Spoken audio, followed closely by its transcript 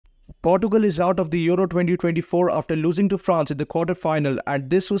Portugal is out of the Euro 2024 after losing to France in the quarter-final,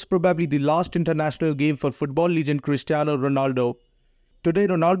 and this was probably the last international game for football legend Cristiano Ronaldo. Today,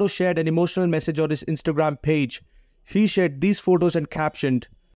 Ronaldo shared an emotional message on his Instagram page. He shared these photos and captioned,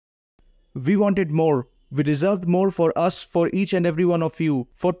 "We wanted more. We deserved more for us, for each and every one of you,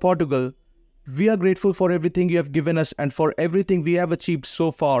 for Portugal. We are grateful for everything you have given us and for everything we have achieved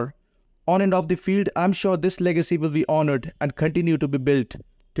so far. On and off the field, I'm sure this legacy will be honored and continue to be built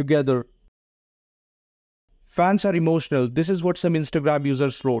together." Fans are emotional. This is what some Instagram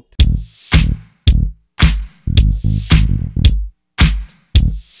users wrote.